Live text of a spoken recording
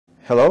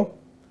Hello,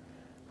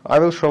 I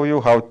will show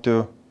you how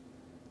to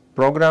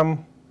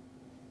program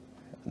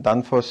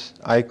Danfoss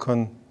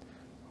Icon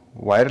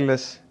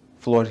wireless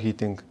floor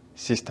heating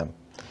system.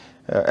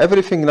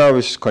 Everything now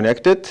is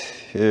connected,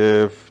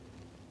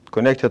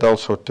 connected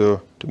also to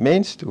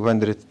mains,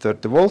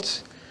 230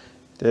 volts.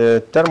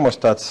 The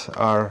thermostats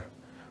are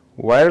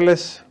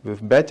wireless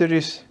with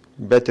batteries.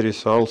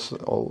 Batteries are also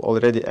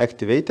already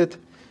activated,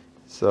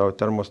 so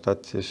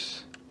thermostat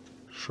is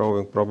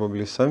showing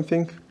probably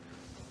something.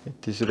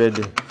 It is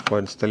ready for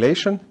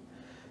installation,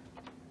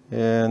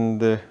 and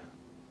the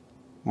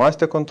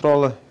master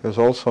controller is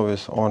also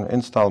on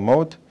install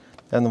mode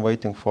and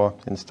waiting for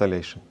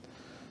installation.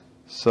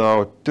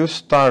 So to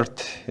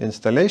start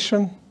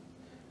installation,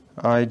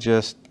 I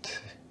just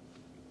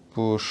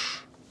push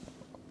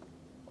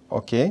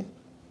OK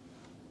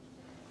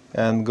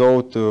and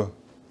go to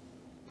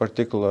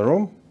particular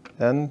room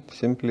and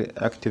simply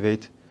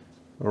activate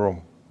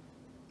room.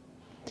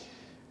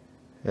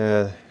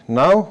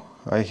 Now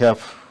I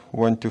have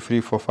 1, 2,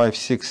 3, 4, 5,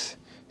 6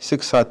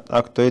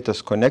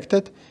 actuators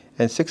connected,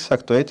 and 6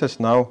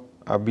 actuators now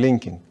are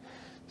blinking.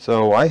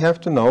 So I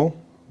have to know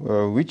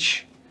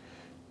which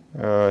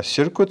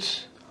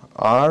circuits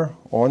are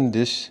on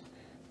this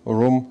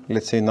room,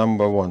 let's say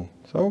number 1.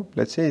 So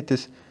let's say it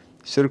is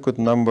circuit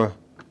number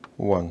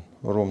 1,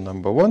 room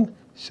number 1,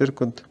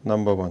 circuit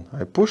number 1.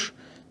 I push,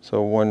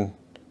 so one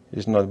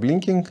is not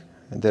blinking,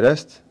 and the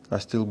rest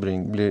are still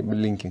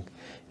blinking.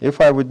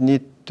 If I would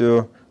need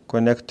to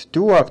connect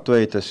 2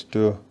 actuators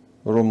to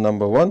room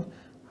number 1,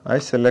 I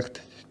select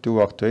 2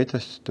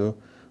 actuators to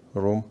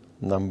room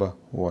number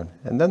 1,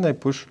 and then I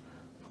push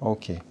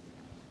OK.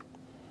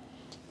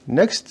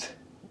 Next,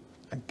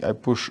 I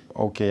push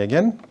OK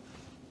again,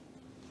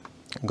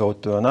 go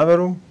to another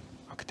room,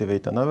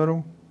 activate another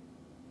room,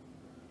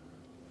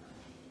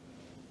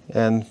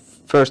 and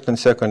first and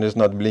second is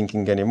not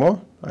blinking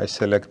anymore. I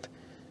select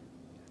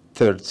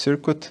third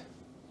circuit,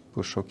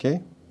 push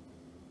OK.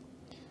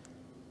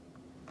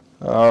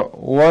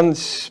 One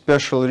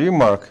special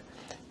remark: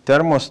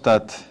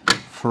 thermostat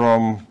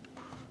from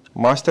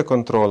master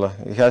controller,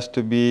 it has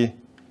to be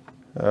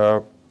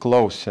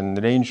close in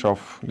range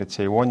of, let's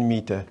say, 1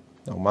 meter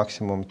or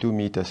maximum 2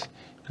 meters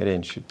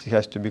range. It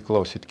has to be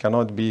close. It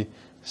cannot be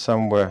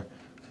somewhere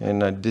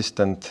in a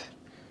distant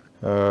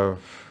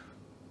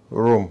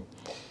room.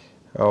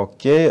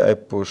 OK, I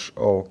push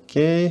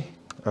OK,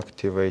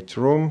 activate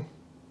room,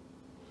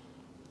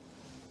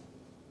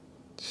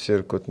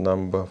 circuit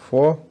number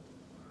 4.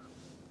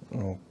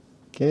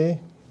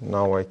 OK,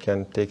 now I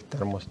can take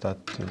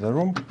thermostat to the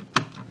room.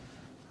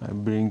 I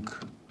bring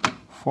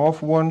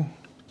fourth one,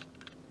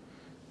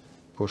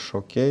 push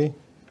OK,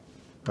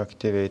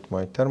 activate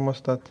my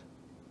thermostat.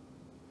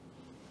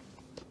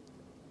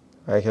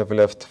 I have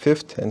left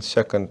fifth and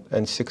second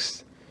and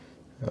sixth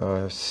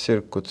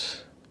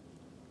circuits,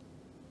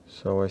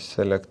 so I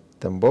select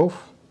them both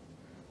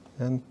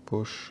and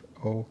push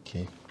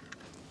OK.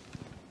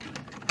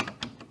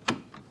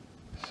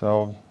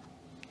 So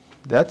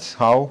that's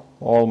how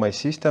all my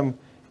system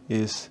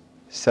is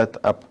set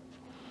up.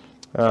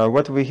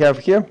 What we have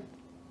here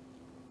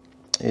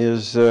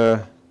is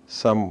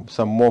some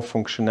more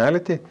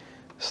functionality: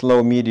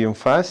 slow, medium,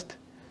 fast.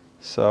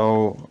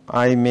 So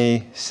I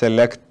may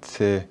select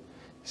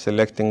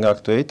selecting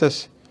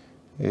actuators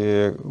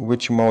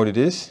which mode it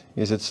is.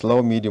 Is it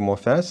slow, medium, or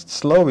fast?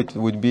 Slow it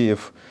would be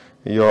if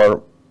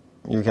you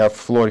have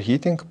floor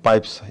heating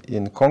pipes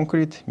in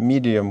concrete.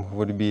 Medium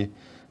would be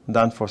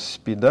done for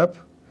speed up,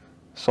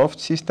 soft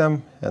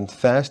system, and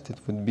fast it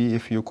would be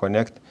if you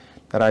connect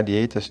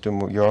radiators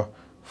to your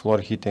floor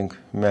heating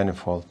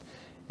manifold.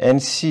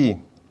 NC,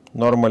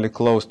 normally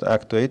closed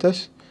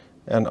actuators,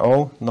 and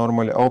O,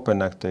 normally open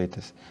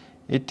actuators.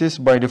 It is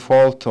by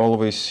default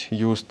always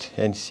used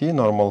NC,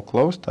 normal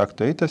closed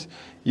actuators.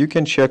 You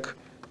can check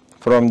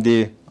from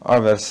the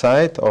other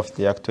side of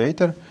the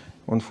actuator.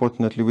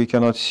 Unfortunately, we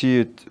cannot see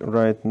it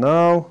right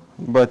now,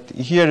 but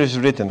here is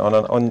written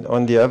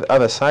on the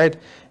other side.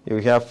 You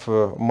have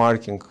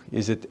marking,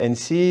 is it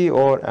NC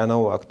or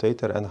NO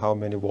actuator, and how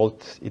many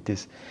volts it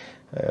is.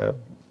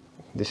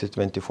 This is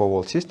 24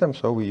 volt system,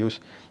 so we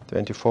use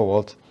 24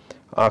 volt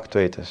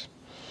actuators.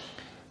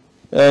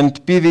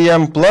 And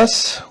PWM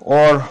plus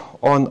or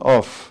on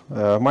off.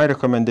 My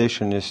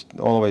recommendation is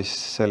always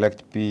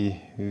select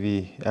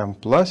PWM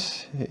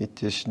plus.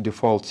 It is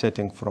default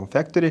setting from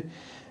factory.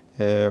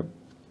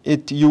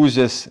 It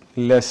uses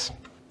less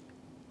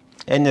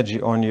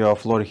energy on your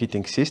floor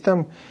heating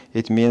system.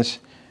 It means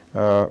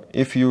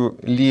if you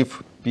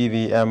leave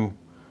PWM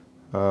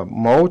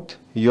mode,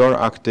 your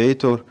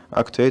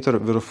actuator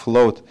will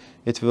float.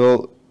 It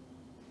will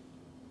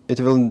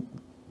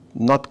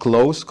not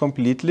close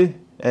completely,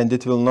 and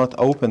it will not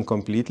open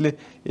completely.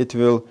 It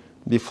will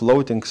be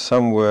floating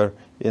somewhere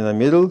in the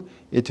middle.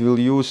 It will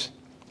use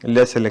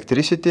less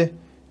electricity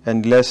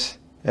and less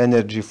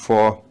energy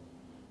for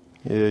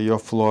your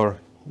floor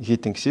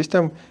heating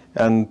system,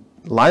 and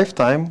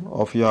lifetime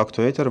of your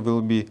actuator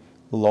will be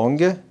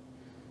longer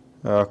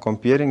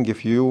comparing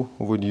if you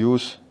would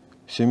use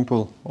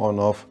simple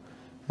on-off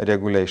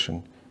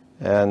regulation.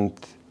 And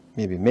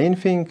maybe main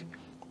thing,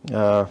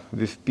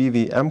 with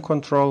PWM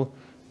control,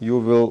 you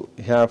will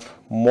have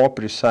more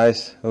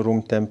precise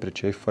room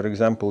temperature. If, for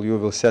example, you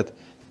will set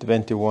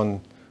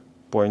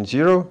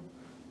 21.0,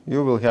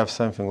 you will have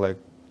something like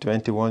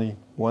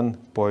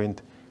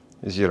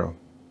 21.0.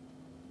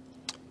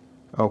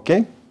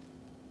 Okay.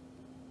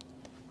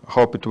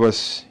 Hope it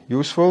was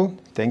useful.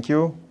 Thank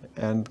you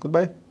and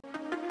goodbye.